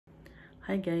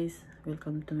Hi guys,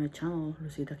 welcome to my channel,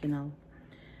 Rosita Kinnal.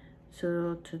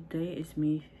 So today is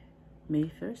May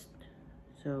 1st.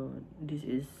 So this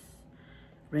is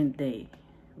rent day.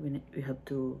 We have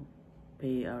to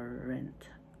pay our rent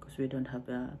because we don't have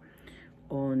a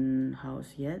own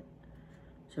house yet.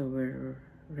 So we're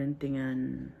renting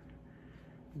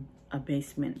a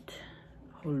basement,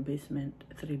 whole basement,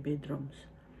 3 bedrooms.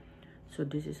 So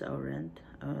this is our rent.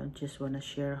 Just wanna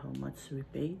share how much we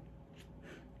pay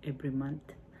every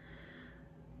month.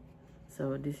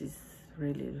 So this is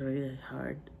really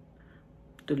hard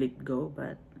to let go,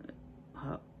 but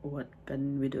what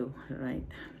can we do, right?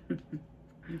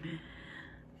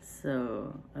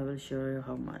 So I will show you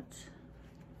how much.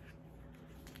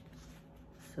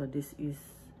 So this is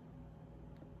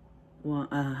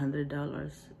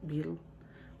 $100 bill.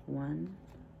 1,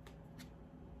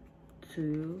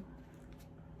 2,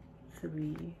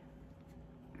 3,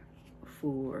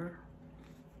 4,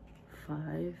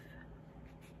 5,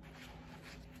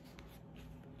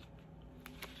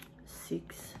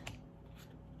 6,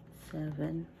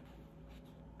 7,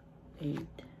 8,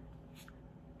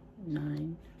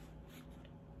 9,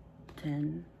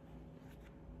 10,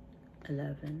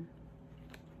 11,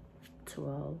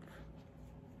 12,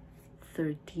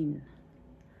 13.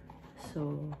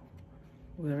 So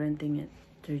we're renting it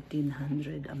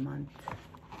 $1,300 a month.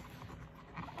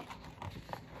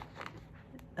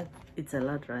 It's a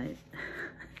lot, right?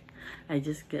 I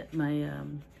just get my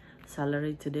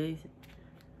salary today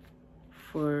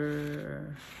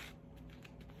for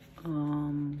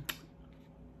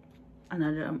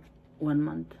another 1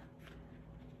 month.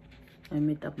 I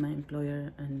meet up my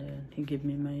employer and he gave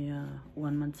me my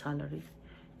 1 month salary.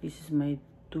 This is my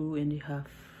 2.5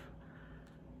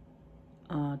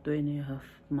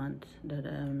 months that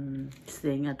I'm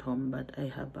staying at home, but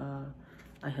I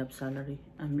have salary.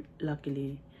 I'm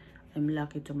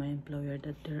lucky to my employer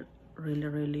that they're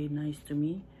really nice to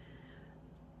me.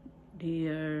 They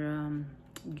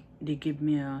give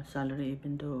me a salary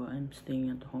even though I'm staying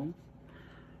at home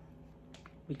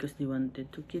because they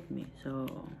wanted to keep me. So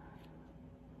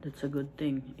that's a good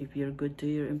thing. If you're good to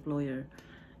your employer,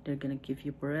 they're gonna keep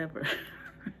you forever.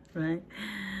 Right?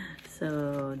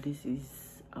 So this is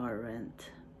our rent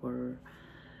for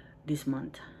this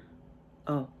month.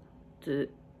 Oh,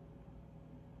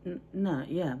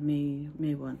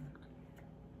 May 1.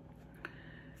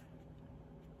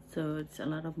 So it's a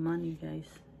lot of money, guys.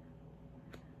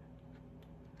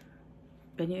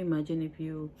 Can you imagine if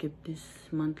you keep this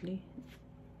monthly?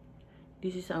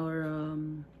 This is our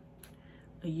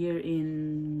a year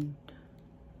in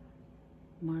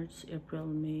March, April,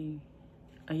 May,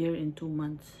 a year in 2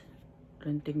 months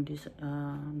renting this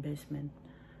basement.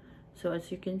 So as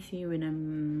you can see, when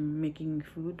I'm making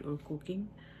food or cooking,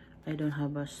 I don't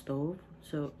have a stove.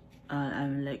 So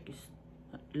I'm like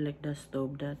the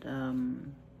stove that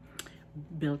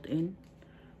built in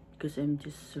because I'm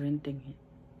just renting it.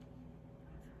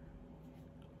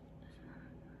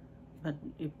 But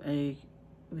if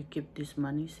we keep this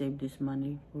money, save this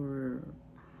money for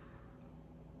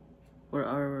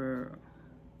our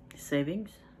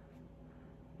savings,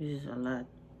 this is a lot.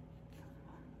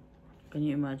 Can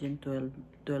you imagine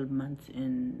 12 months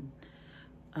in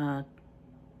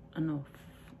no,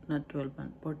 not 12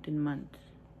 months, 14 months,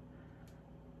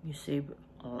 you save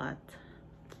a lot.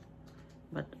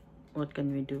 But what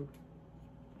can we do?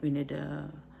 We need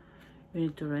to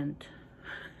rent.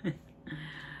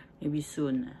 Maybe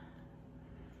soon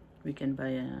we can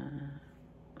buy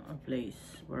a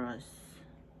place for us,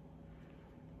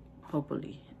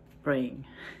 hopefully, praying.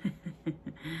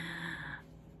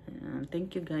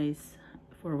 Thank you guys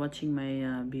for watching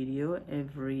my video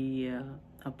every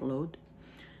upload.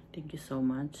 Thank you so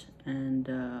much, and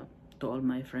to all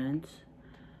my friends,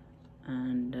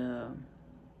 and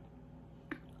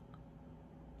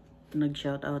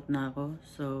nag-shout out na ako,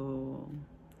 so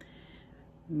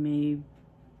maybe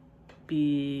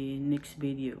next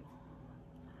video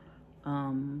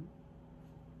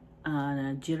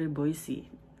Jerry Boise,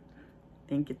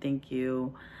 thank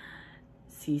you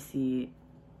CC,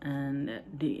 and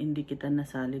hindi kita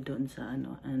nasali doon sa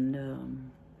ano, and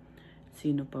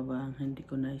sino pa ba ang hindi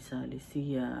ko naisali?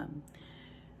 Si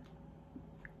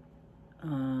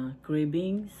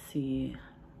Cravings, si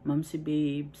Mamsi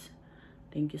Babes,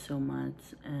 thank you so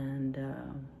much, and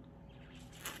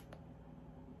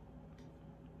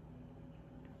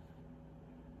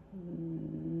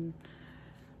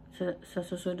sa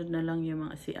susunod na lang yung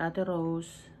mga si Ate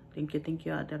Rose. Thank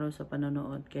you Ate Rose sa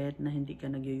panonood kahit na hindi ka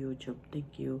nag-YouTube.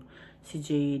 Thank you. Si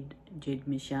Jade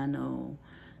Misiano,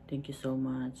 thank you so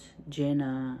much.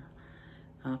 Jenna,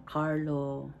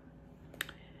 Carlo,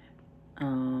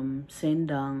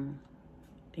 Sendang,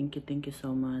 thank you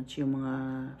so much. Yung mga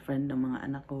friend ng mga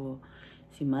anak ko,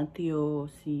 si Matthew,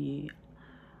 si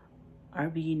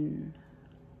Arvin,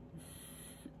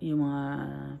 yung mga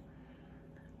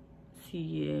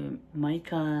si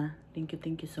Micah, thank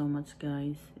you so much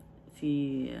guys.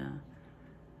 Si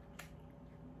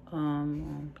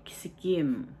si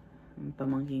Kim, ang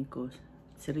pamangkin ko,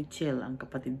 si Richelle, ang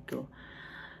kapatid ko.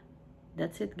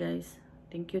 That's it guys.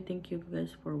 Thank you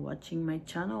guys for watching my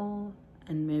channel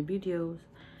and my videos.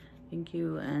 Thank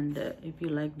you, and if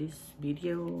you like this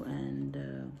video, and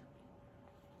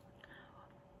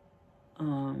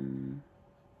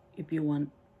if you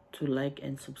want to like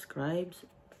and subscribe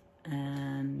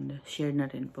and share na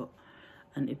rin po.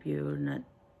 And if you're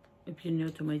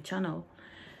new to my channel,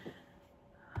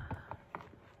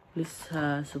 please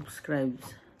subscribe.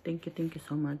 Thank you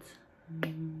so much.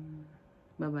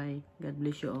 Bye bye. God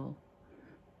bless you all.